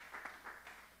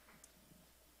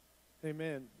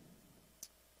Amen.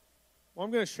 Well,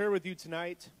 I'm going to share with you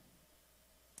tonight.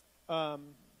 I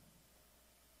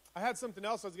had something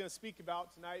else I was going to speak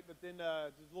about tonight, but then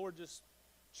the Lord just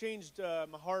changed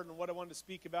my heart and what I wanted to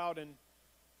speak about. And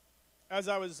as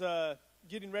I was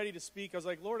getting ready to speak, I was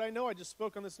like, Lord, I know I just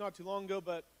spoke on this not too long ago,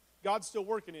 but God's still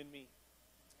working in me.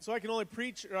 So I can only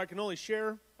preach or I can only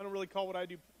share. I don't really call what I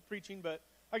do preaching, but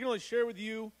I can only share with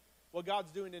you what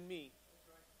God's doing in me.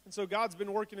 And so God's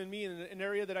been working in me in an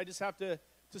area that I just have to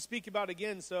speak about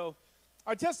again. So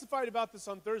I testified about this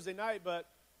on Thursday night, but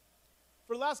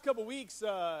for the last couple weeks,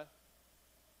 I've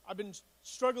been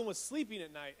struggling with sleeping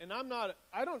at night. And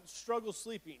I don't struggle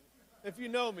sleeping, if you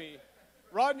know me.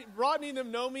 Rodney and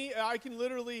them know me. I can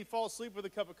literally fall asleep with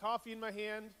a cup of coffee in my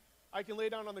hand. I can lay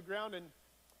down on the ground, and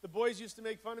the boys used to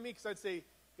make fun of me because I'd say,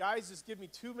 guys, just give me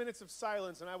 2 minutes of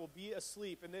silence and I will be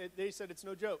asleep. And they said it's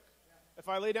no joke. If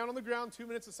I lay down on the ground, 2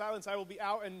 minutes of silence, I will be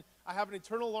out, and I have an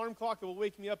eternal alarm clock that will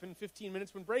wake me up in 15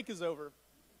 minutes when break is over.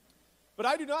 But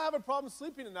I do not have a problem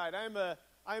sleeping at night. I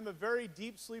am a very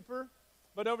deep sleeper,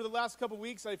 but over the last couple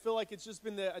weeks, I feel like it's just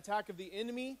been the attack of the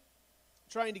enemy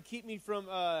trying to keep me from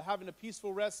having a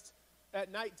peaceful rest at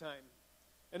nighttime.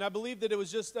 And I believe that it was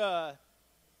just, I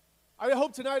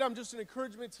hope tonight I'm just an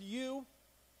encouragement to you,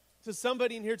 to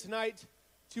somebody in here tonight,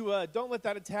 to don't let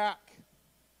that attack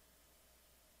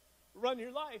run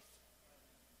your life.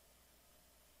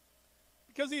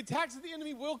 Because the attacks of the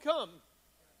enemy will come.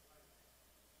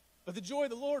 But the joy of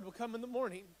the Lord will come in the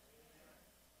morning.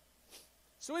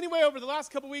 So anyway, over the last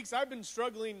couple weeks, I've been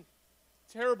struggling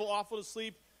terrible, awful to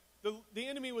sleep. The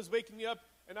enemy was waking me up,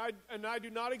 and I do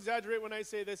not exaggerate when I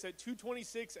say this, at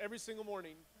 2:26 every single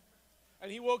morning.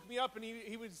 And he woke me up, and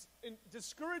he was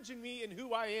discouraging me in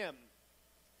who I am.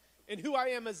 And who I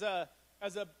am as a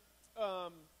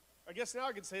I guess now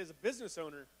I could say as a business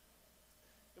owner,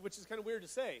 which is kind of weird to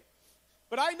say.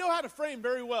 But I know how to frame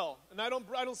very well. And I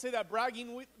don't say that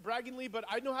braggingly, but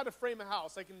I know how to frame a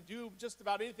house. I can do just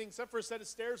about anything except for a set of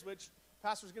stairs, which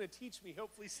Pastor's going to teach me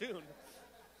hopefully soon.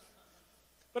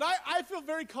 But I feel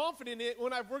very confident in it.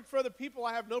 When I've worked for other people,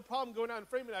 I have no problem going out and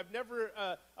framing it. I've never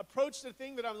approached a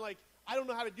thing that I'm like, I don't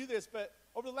know how to do this. But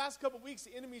over the last couple of weeks,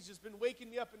 the enemy's just been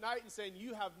waking me up at night and saying,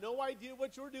 you have no idea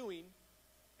what you're doing.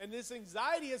 And this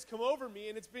anxiety has come over me,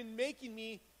 and it's been making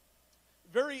me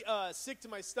very sick to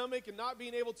my stomach and not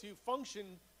being able to function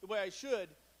the way I should.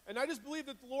 And I just believe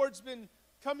that the Lord's been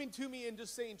coming to me and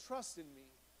just saying, trust in me.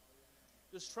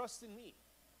 Just trust in me.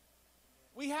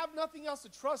 We have nothing else to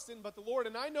trust in but the Lord.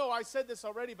 And I know I said this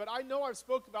already, but I know I've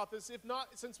spoke about this, if not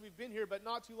since we've been here, but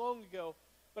not too long ago.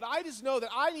 But I just know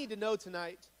that I need to know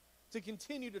tonight to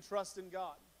continue to trust in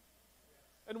God.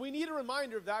 And we need a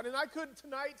reminder of that. And I could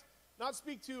tonight not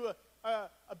speak to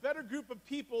a better group of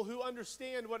people who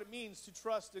understand what it means to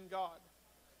trust in God.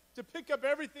 To pick up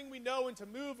everything we know and to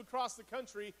move across the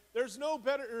country, there's no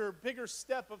better or bigger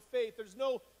step of faith. There's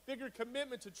no bigger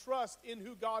commitment to trust in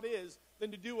who God is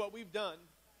than to do what we've done.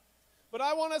 But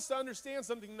I want us to understand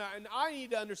something tonight, and I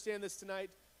need to understand this tonight,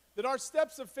 that our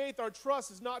steps of faith, our trust,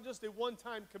 is not just a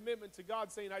one-time commitment to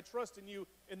God saying, I trust in you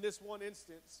in this one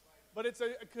instance. But it's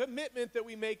a commitment that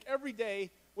we make every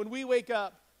day when we wake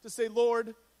up to say,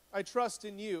 Lord, I trust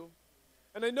in you.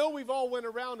 And I know we've all went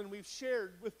around and we've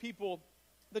shared with people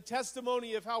the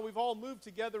testimony of how we've all moved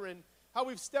together and how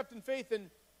we've stepped in faith. And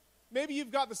maybe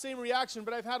you've got the same reaction,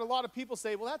 but I've had a lot of people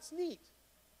say, well, that's neat.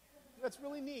 That's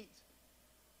really neat.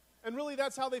 And really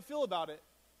that's how they feel about it,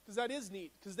 because that is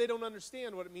neat, because they don't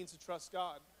understand what it means to trust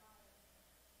God.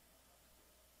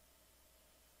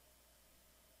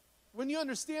 When you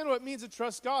understand what it means to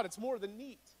trust God, it's more than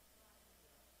neat.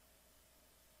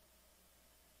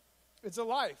 It's a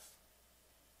life.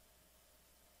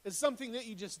 It's something that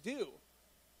you just do.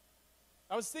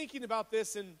 I was thinking about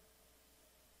this, and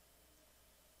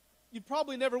you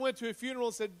probably never went to a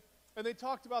funeral and they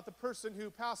talked about the person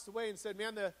who passed away and said,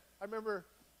 man, I remember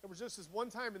there was just this one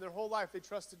time in their whole life they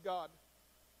trusted God.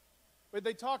 But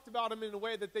they talked about him in a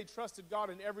way that they trusted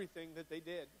God in everything that they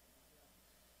did.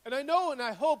 And I know and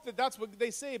I hope that that's what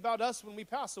they say about us when we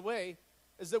pass away,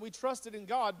 is that we trusted in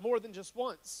God more than just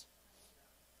once.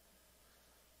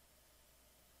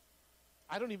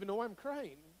 I don't even know why I'm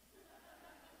crying.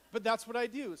 But that's what I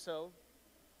do, so.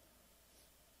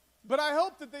 But I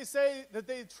hope that they say that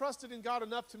they trusted in God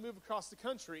enough to move across the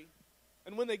country.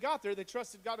 And when they got there, they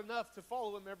trusted God enough to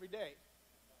follow him every day.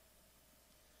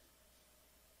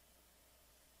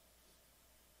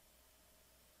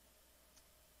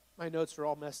 My notes are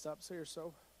all messed up,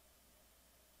 so.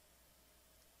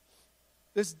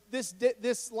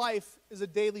 This life is a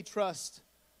daily trust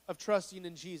of trusting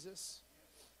in Jesus.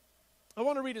 I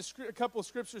want to read a couple of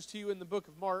scriptures to you in the book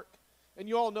of Mark. And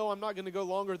you all know I'm not going to go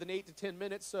longer than 8 to 10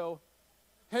 minutes, so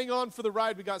hang on for the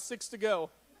ride. We got 6 to go.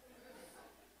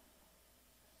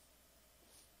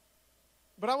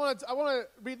 But I want to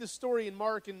read this story in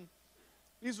Mark, and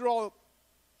these are all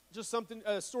just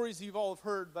stories you've all have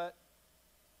heard, but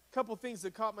a couple things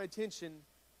that caught my attention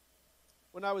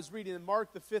when I was reading in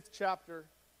Mark, the 5th chapter.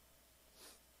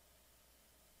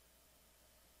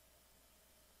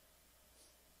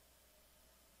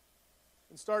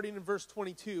 And starting in verse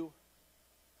 22.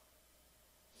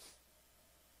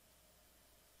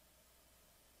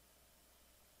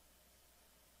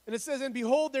 And it says, "And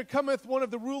behold, there cometh one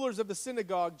of the rulers of the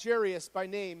synagogue, Jairus by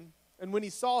name. And when he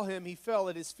saw him, he fell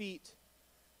at his feet.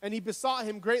 And he besought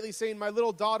him greatly, saying, My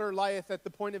little daughter lieth at the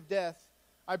point of death.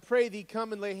 I pray thee,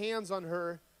 come and lay hands on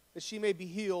her, that she may be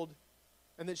healed,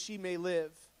 and that she may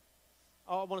live."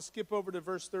 I want to skip over to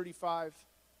verse 35.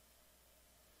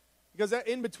 Because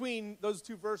in between those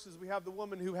two verses, we have the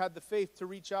woman who had the faith to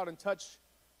reach out and touch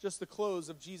just the clothes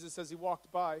of Jesus as he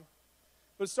walked by.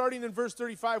 But starting in verse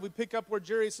 35, we pick up where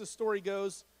Jairus' story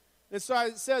goes. And so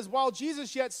it says, "While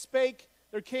Jesus yet spake,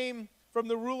 there came from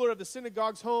the ruler of the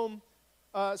synagogue's home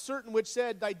certain which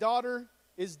said, Thy daughter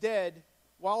is dead.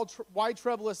 Why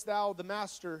troublest thou the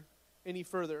master any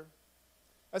further?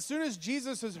 As soon as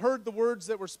Jesus has heard the words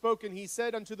that were spoken, he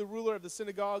said unto the ruler of the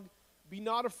synagogue, Be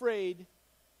not afraid,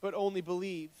 but only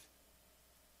believe.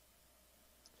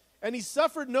 And he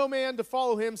suffered no man to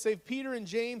follow him, save Peter and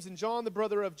James and John, the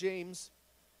brother of James.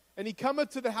 And he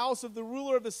cometh to the house of the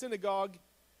ruler of the synagogue,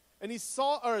 and he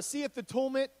seeth the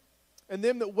tumult, and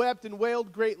them that wept and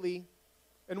wailed greatly.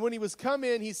 And when he was come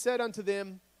in, he said unto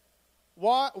them,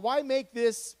 Why make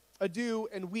this ado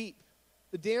and weep?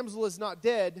 The damsel is not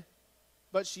dead,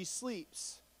 but she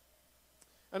sleeps.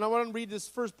 And I want to read this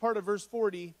first part of verse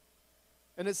 40.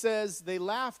 And it says, They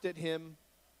laughed at him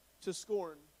to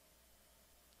scorn.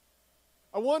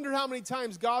 I wonder how many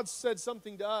times God said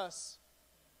something to us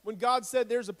when God said,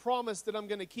 there's a promise that I'm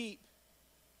going to keep.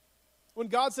 When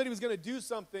God said he was going to do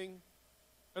something,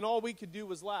 and all we could do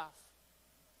was laugh.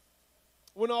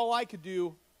 When all I could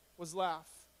do was laugh.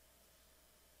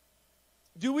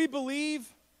 Do we believe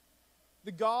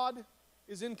that God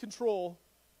is in control,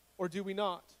 or do we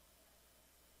not?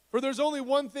 For there's only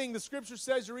one thing the scripture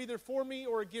says: you're either for me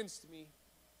or against me.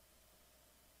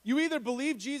 You either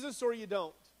believe Jesus or you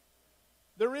don't.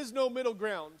 There is no middle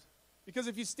ground. Because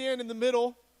if you stand in the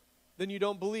middle, then you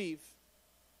don't believe.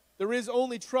 There is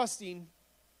only trusting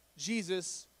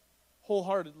Jesus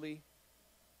wholeheartedly.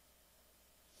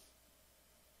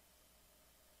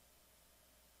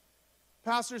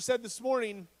 Pastor said this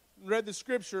morning, read the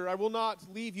scripture, I will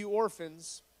not leave you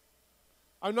orphans.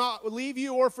 I'll not leave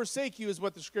you or forsake you, is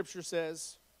what the scripture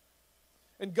says.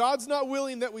 And God's not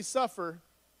willing that we suffer,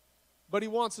 but he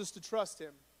wants us to trust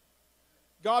him.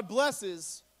 God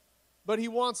blesses, but he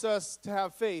wants us to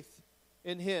have faith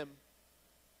in him.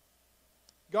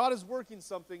 God is working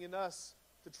something in us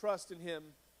to trust in him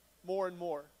more and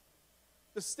more.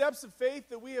 The steps of faith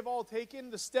that we have all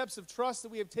taken, the steps of trust that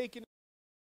we have taken,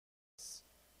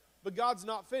 but God's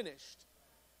not finished.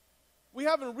 We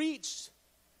haven't reached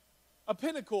a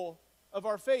pinnacle of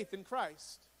our faith in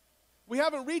Christ. We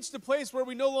haven't reached a place where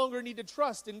we no longer need to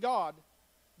trust in God.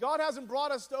 God hasn't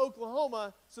brought us to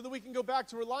Oklahoma so that we can go back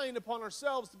to relying upon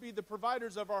ourselves to be the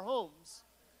providers of our homes.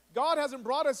 God hasn't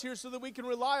brought us here so that we can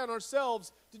rely on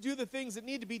ourselves to do the things that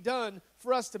need to be done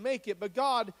for us to make it. But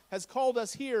God has called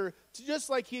us here to, just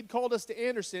like he had called us to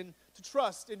Anderson, to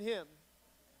trust in him.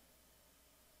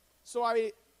 So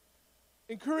I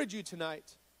encourage you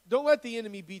tonight, don't let the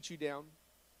enemy beat you down.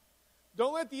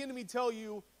 Don't let the enemy tell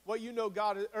you what you know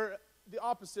God, or the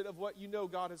opposite of what you know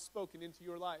God has spoken into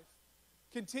your life.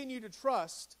 Continue to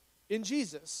trust in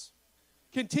Jesus.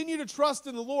 Continue to trust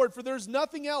in the Lord, for there's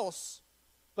nothing else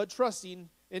but trusting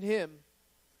in him.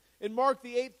 In Mark,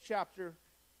 the 8th chapter,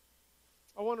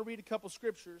 I want to read a couple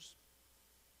scriptures.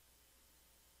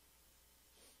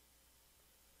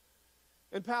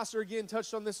 And Pastor again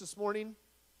touched on this morning.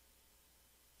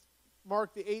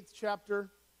 Mark, the 8th chapter,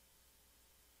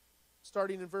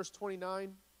 starting in verse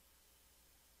 29.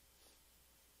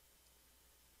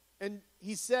 And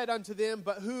he said unto them,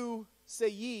 But who say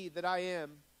ye that I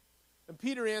am? And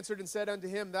Peter answered and said unto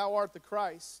him, Thou art the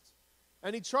Christ.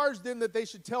 And he charged them that they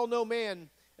should tell no man.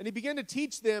 And he began to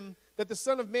teach them that the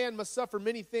Son of Man must suffer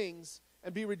many things,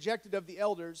 and be rejected of the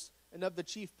elders, and of the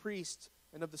chief priests,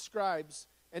 and of the scribes,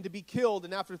 and to be killed,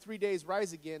 and after 3 days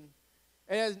rise again.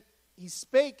 And he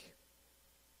spake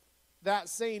that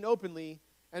saying openly,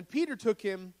 and Peter took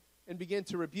him and began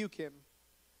to rebuke him.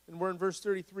 And we're in verse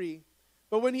 33.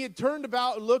 But when he had turned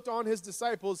about and looked on his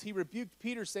disciples, he rebuked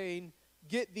Peter, saying,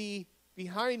 Get thee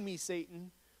behind me,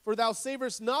 Satan, for thou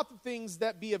savorest not the things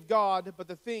that be of God, but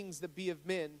the things that be of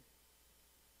men.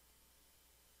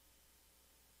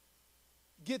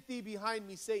 Get thee behind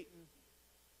me, Satan.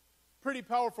 Pretty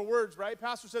powerful words, right?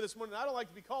 Pastor said this morning, I don't like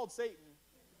to be called Satan.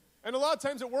 And a lot of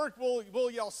times at work,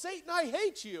 we'll yell, Satan, I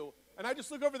hate you. And I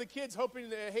just look over the kids, hoping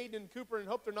that Hayden and Cooper, and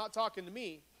hope they're not talking to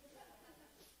me.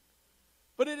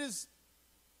 But it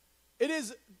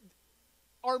is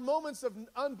our moments of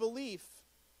unbelief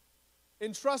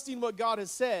in trusting what God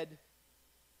has said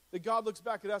that God looks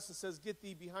back at us and says, get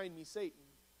thee behind me, Satan.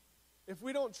 If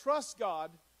we don't trust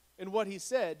God in what he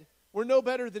said, we're no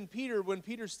better than Peter when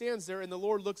Peter stands there and the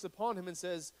Lord looks upon him and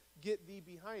says, get thee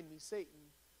behind me, Satan.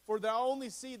 For thou only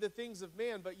see the things of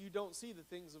man, but you don't see the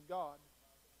things of God.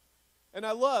 And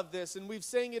I love this, and we've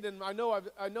sang it, and I know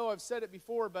I've said it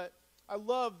before, but I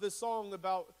love the song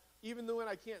about even though when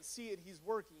I can't see it, he's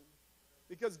working.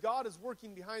 Because God is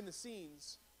working behind the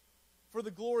scenes for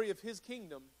the glory of his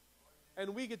kingdom,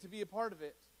 and we get to be a part of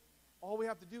it. All we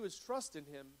have to do is trust in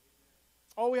him.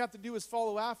 All we have to do is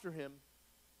follow after him.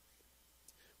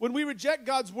 When we reject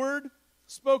God's word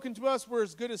spoken to us, we're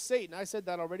as good as Satan. I said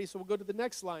that already, so we'll go to the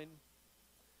next line.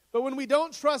 But when we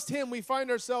don't trust him, we find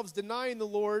ourselves denying the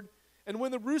Lord. And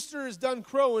when the rooster is done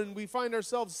crowing, we find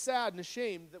ourselves sad and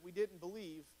ashamed that we didn't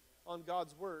believe on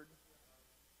God's word.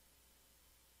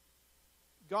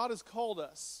 God has called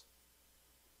us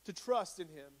to trust in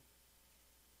him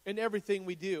in everything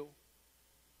we do.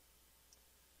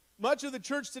 Much of the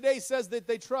church today says that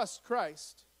they trust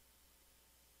Christ.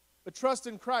 But trust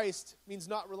in Christ means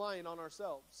not relying on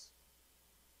ourselves.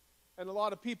 And a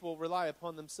lot of people rely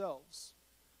upon themselves.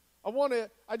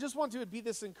 I just want to be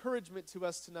this encouragement to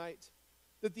us tonight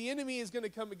that the enemy is going to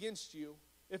come against you,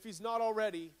 if he's not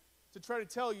already, to try to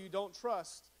tell you don't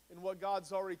trust in what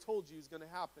God's already told you is going to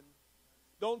happen.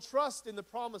 Don't trust in the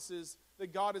promises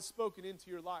that God has spoken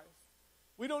into your life.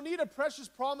 We don't need a precious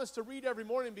promise to read every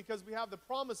morning because we have the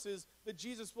promises that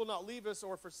Jesus will not leave us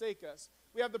or forsake us.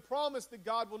 We have the promise that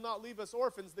God will not leave us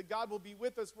orphans, that God will be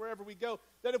with us wherever we go,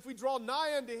 that if we draw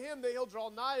nigh unto him, that he'll draw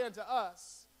nigh unto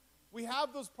us. We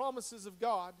have those promises of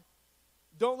God.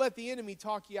 Don't let the enemy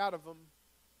talk you out of them.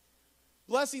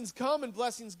 Blessings come and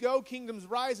blessings go. Kingdoms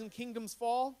rise and kingdoms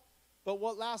fall. But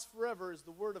what lasts forever is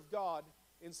the word of God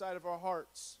inside of our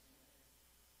hearts.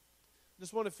 I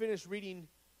just want to finish reading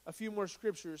a few more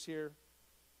scriptures here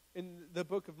in the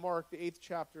book of Mark, the 8th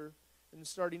chapter, and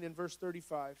starting in verse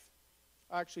 34.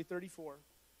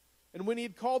 And when he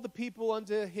had called the people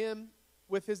unto him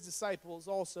with his disciples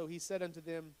also, he said unto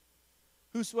them,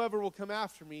 whosoever will come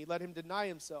after me, let him deny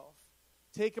himself,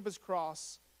 take up his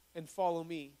cross, and follow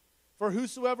me. For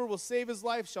whosoever will save his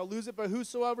life shall lose it, but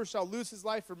whosoever shall lose his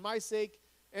life for my sake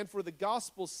and for the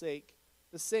gospel's sake,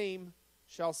 the same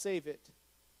shall save it.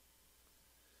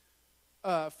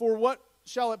 For what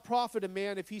shall it profit a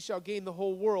man if he shall gain the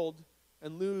whole world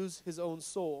and lose his own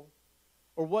soul?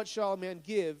 Or what shall a man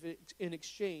give in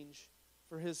exchange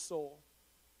for his soul?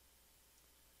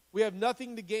 We have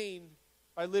nothing to gain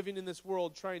by living in this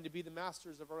world trying to be the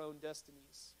masters of our own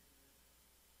destinies.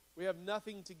 We have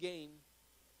nothing to gain,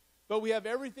 but we have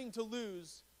everything to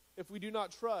lose if we do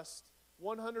not trust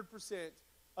 100%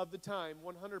 of the time,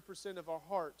 100% of our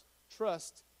heart,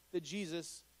 trust that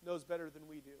Jesus knows better than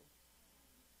we do.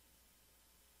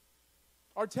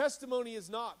 Our testimony is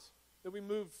not that we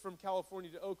moved from California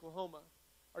to Oklahoma.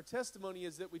 Our testimony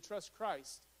is that we trust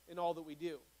Christ in all that we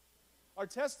do. Our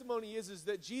testimony is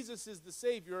that Jesus is the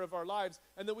Savior of our lives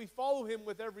and that we follow him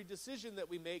with every decision that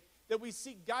we make, that we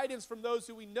seek guidance from those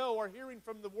who we know are hearing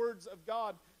from the words of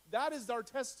God. That is our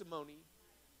testimony.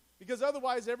 Because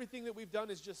otherwise, everything that we've done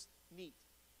is just neat.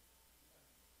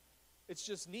 It's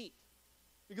just neat.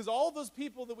 Because all those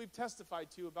people that we've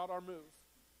testified to about our move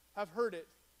have heard it,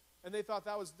 and they thought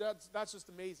that's just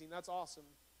amazing, that's awesome.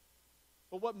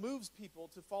 But what moves people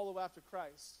to follow after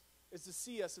Christ is to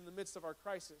see us in the midst of our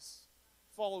crisis,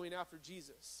 following after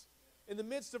Jesus. In the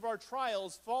midst of our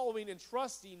trials, following and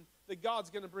trusting that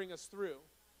God's going to bring us through.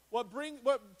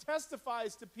 What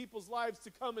testifies to people's lives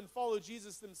to come and follow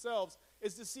Jesus themselves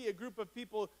is to see a group of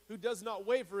people who does not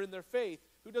waver in their faith,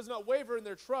 who does not waver in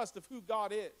their trust of who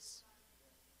God is.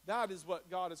 That is what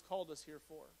God has called us here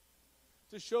for.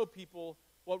 To show people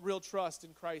what real trust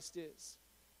in Christ is,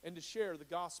 and to share the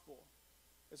gospel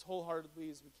as wholeheartedly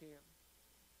as we can.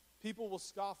 People will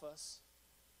scoff us.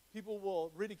 People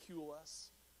will ridicule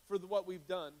us for what we've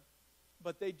done,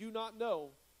 but they do not know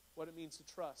what it means to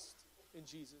trust in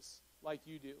Jesus like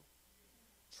you do.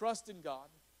 Trust in God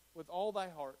with all thy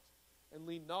heart and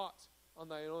lean not on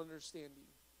thy own understanding.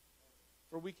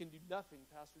 For we can do nothing.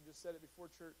 Pastor just said it before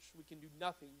church. We can do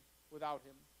nothing without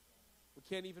him. We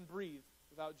can't even breathe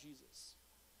without Jesus.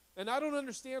 And I don't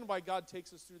understand why God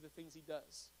takes us through the things he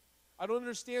does. I don't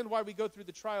understand why we go through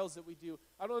the trials that we do.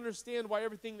 I don't understand why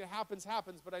everything that happens,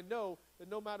 but I know that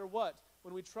no matter what,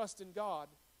 when we trust in God,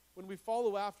 when we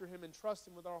follow after him and trust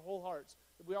him with our whole hearts,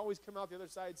 that we always come out the other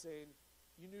side saying,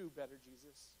 you knew better,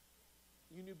 Jesus.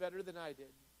 You knew better than I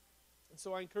did. And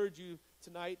so I encourage you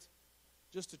tonight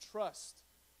just to trust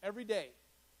every day.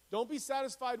 Don't be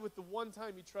satisfied with the one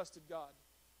time you trusted God,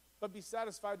 but be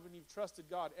satisfied when you've trusted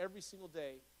God every single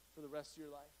day for the rest of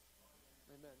your life.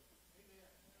 Amen.